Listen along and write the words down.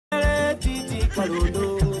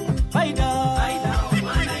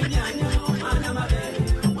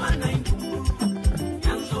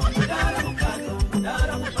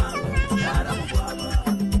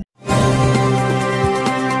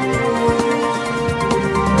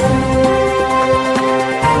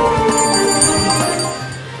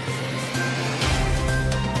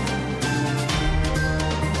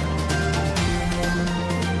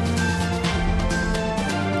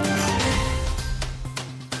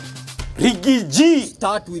Riggy G.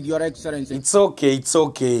 Start with your excellency. It's okay, it's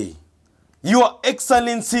okay. Your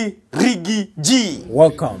Excellency Riggy G.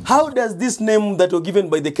 Welcome. How does this name that was given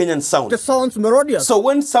by the Kenyan sound? It sounds melodious. So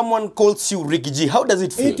when someone calls you Riggy G, how does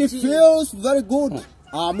it feel? It feels very good.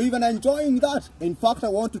 I'm even enjoying that. In fact, I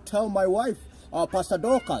want to tell my wife, Pastor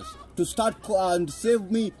Dorcas, to start and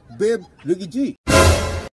save me, babe, Riggy G.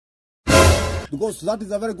 Because that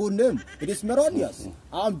is a very good name. It is melodious.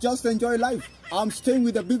 I'm just enjoying life. I'm staying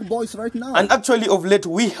with the big boys right now. And actually, of late,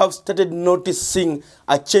 we have started noticing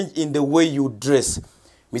a change in the way you dress.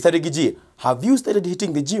 Mr. Riggy G, have you started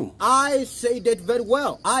hitting the gym? I said it very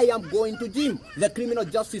well. I am going to gym. The criminal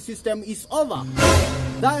justice system is over.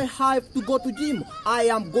 I have to go to gym. I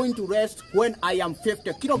am going to rest when I am 50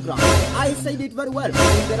 kilograms. I said it very well.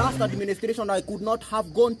 In the last administration, I could not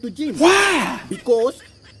have gone to gym. Why? Because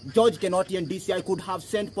George Kenyatta and DCI could have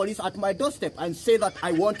sent police at my doorstep and say that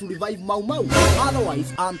I want to revive Mau Mau.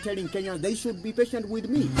 Otherwise, I'm telling Kenyans they should be patient with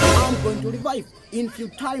me. I'm going to revive. In few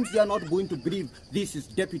times, they are not going to believe this is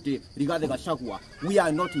Deputy Rigathi Gachagua. We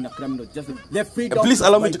are not in a criminal justice. The freedom. Please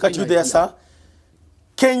allow me to cut you there, sir.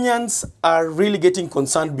 Kenyans are really getting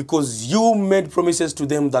concerned because you made promises to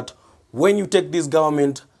them that when you take this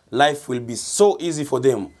government, life will be so easy for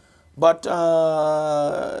them. But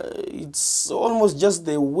it's almost just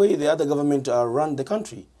the way the other government run the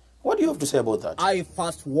country. What do you have to say about that? I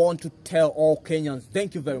first want to tell all Kenyans,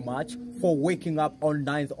 thank you very much for waking up on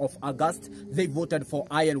 9th of August. They voted for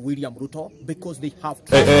I and William Ruto because they have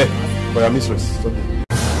to. By your mistress.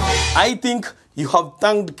 I think you have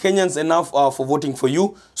thanked Kenyans enough for voting for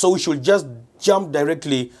you, so we should just jump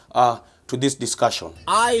directly to this discussion.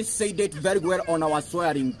 I said it very well on our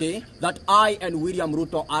swearing day that I and William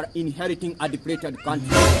Ruto are inheriting a depleted country,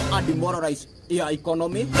 a demoralized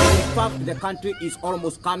economy. In fact, the country is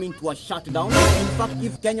almost coming to a shutdown. In fact,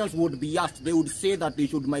 if Kenyans would be asked, they would say that they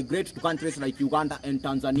should migrate to countries like Uganda and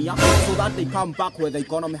Tanzania so that they come back where the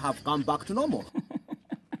economy have come back to normal.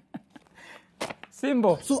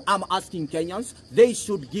 Simple. So I'm asking Kenyans, they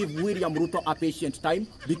should give William Ruto a patient time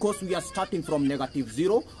because we are starting from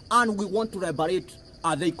 -0 and we want to liberate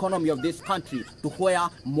the economy of this country to where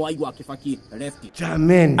Mwenyewe Kifaki left it.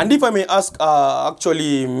 Amen. And if I may ask,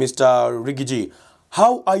 actually, Mr. Riggy G,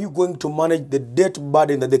 how are you going to manage the debt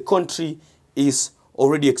burden that the country is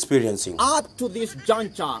already experiencing? Up to this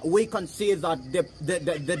juncture, we can say that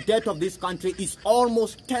the debt of this country is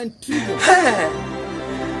almost 10 trillion.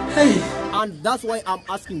 Hey. And that's why I'm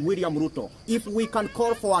asking William Ruto, if we can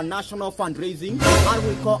call for a national fundraising and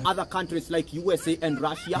we call other countries like USA and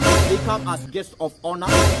Russia, they come as guests of honor,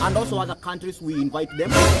 and also other countries, we invite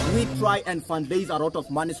them. We try and fundraise a lot of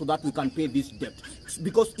money so that we can pay this debt.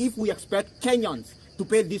 Because if we expect Kenyans to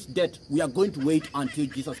pay this debt, we are going to wait until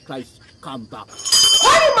Jesus Christ come back.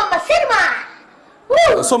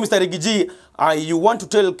 So, Mr. Riggy G, you want to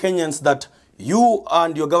tell Kenyans that you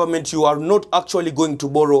and your government, you are not actually going to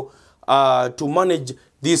borrow to manage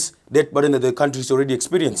this debt burden that the country is already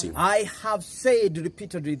experiencing? I have said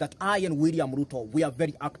repeatedly that I and William Ruto, we are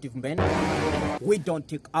very active men. We don't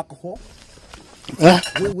take alcohol.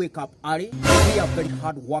 We wake up early. We are very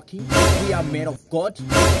hardworking. We are men of God.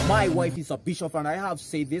 My wife is a bishop, and I have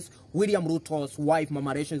said this. William Ruto's wife,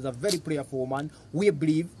 Mama Rachel, is a very prayerful woman. We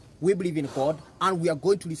believe in God, and we are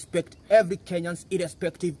going to respect every Kenyan,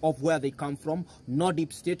 irrespective of where they come from. No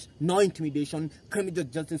deep state, no intimidation, criminal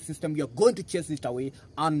justice system. We are going to chase it away,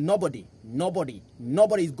 and nobody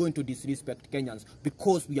is going to disrespect Kenyans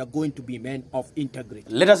because we are going to be men of integrity.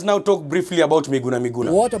 Let us now talk briefly about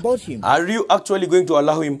Miguna. What about him? Are you actually going to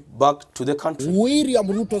allow him back to the country? William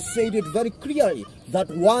Ruto said it very clearly that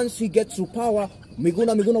once he gets to power,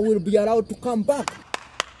 Miguna will be allowed to come back.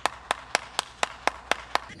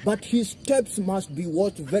 But his steps must be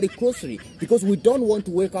watched very closely because we don't want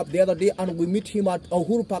to wake up the other day and we meet him at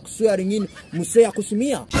Uhuru Park swearing in Musea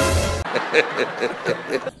Kusimia.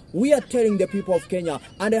 We are telling the people of Kenya,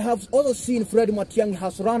 and I have also seen Fred Matiang'i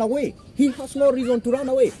has run away. He has no reason to run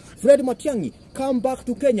away. Fred Matiang'i, come back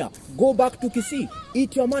to Kenya, go back to Kisii,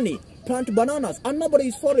 eat your money, plant bananas, and nobody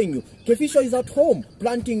is following you. Kefisho is at home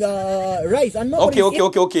planting rice, and nobody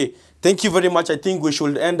Okay. Thank you very much. I think we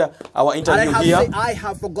should end our interview here. I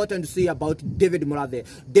have forgotten to say about David Murathe.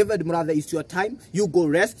 David Murathe, it's your time. You go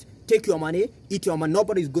rest, take your money, eat your money.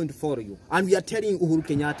 Nobody is going to follow you. And we are telling Uhuru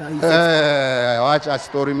Kenyatta. Watch a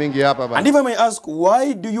story mingi hapa. And if I may ask,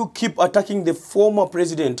 why do you keep attacking the former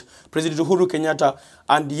president, President Uhuru Kenyatta,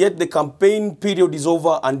 and yet the campaign period is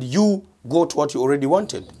over and you got what you already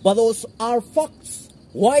wanted? But those are facts.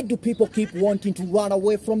 Why do people keep wanting to run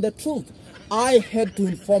away from the truth? I had to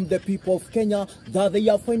inform the people of Kenya that they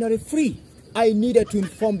are finally free. I needed to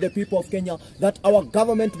inform the people of Kenya that our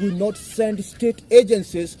government will not send state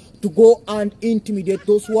agencies to go and intimidate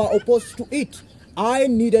those who are opposed to it. I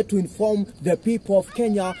needed to inform the people of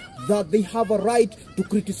Kenya that they have a right to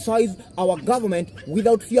criticize our government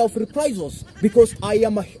without fear of reprisals. Because I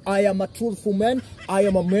am a truthful man, I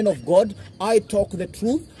am a man of God, I talk the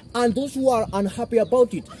truth. And those who are unhappy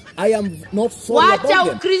about it, I am not sorry about them.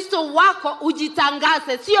 Wacha Ukristo wako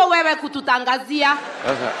ujitangaze, sio wewe kututangazia.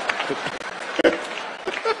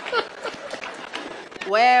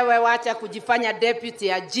 Wewe wacha kujifanya deputy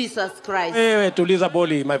ya Jesus Christ. Wewe tuliza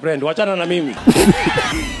boli, my friend. Wachana na mimi.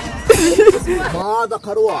 Mada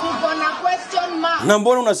Karua. Tuko na question mark. Na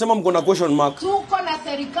mbona unasema mko na question mark? Tuko na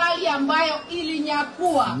serikali ambayo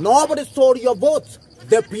ilinyakua. Nobody stole your vote.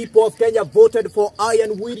 The people of Kenya voted for I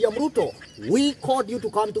and William Ruto. We called you to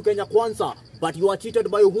come to Kenya Kwanza, but you are cheated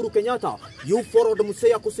by Uhuru Kenyatta. You followed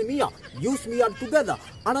Museya Kusimia. You smeared together.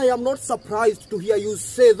 And I am not surprised to hear you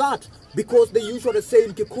say that, because they usually say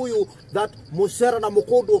in Kikuyu that Musera na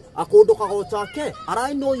Mukodo akodo kakotake. And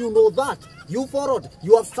I know you know that. You followed.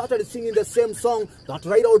 You have started singing the same song that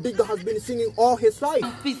Raila Odinga has been singing all his life.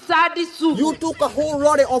 You took a whole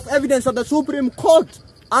array of evidence at the Supreme Court.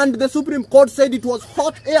 And the Supreme Court said it was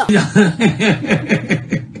hot air.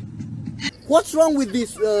 What's wrong with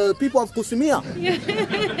these people of Kusimia?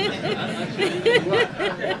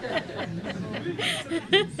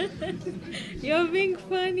 You're being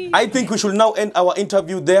funny. I think we should now end our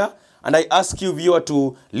interview there. And I ask you, viewer,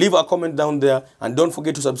 to leave a comment down there. And don't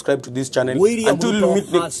forget to subscribe to this channel. William Until we meet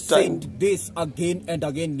Ruto next has time. said this again and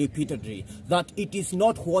again repeatedly, that it is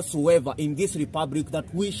not whatsoever in this republic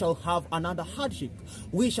that we shall have another handshake.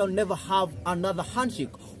 We shall never have another handshake.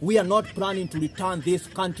 We are not planning to return this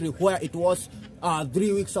country where it was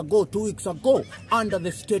 3 weeks ago, 2 weeks ago, under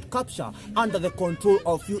the state capture, under the control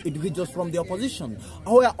of few individuals from the opposition.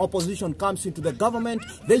 Where opposition comes into the government,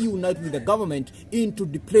 they unite with the government into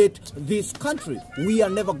deplete this country. We are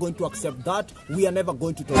never going to accept that. We are never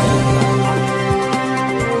going to tolerate that.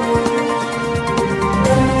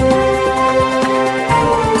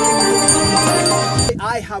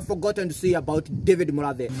 I have forgotten to say about David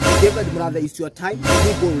Murathe. David Murathe, it's your time.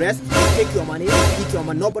 You go rest, take your money, eat your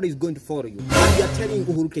money. Nobody is going to follow you. And we are telling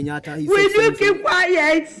Uhuru Kenyatta. Will you keep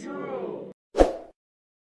quiet?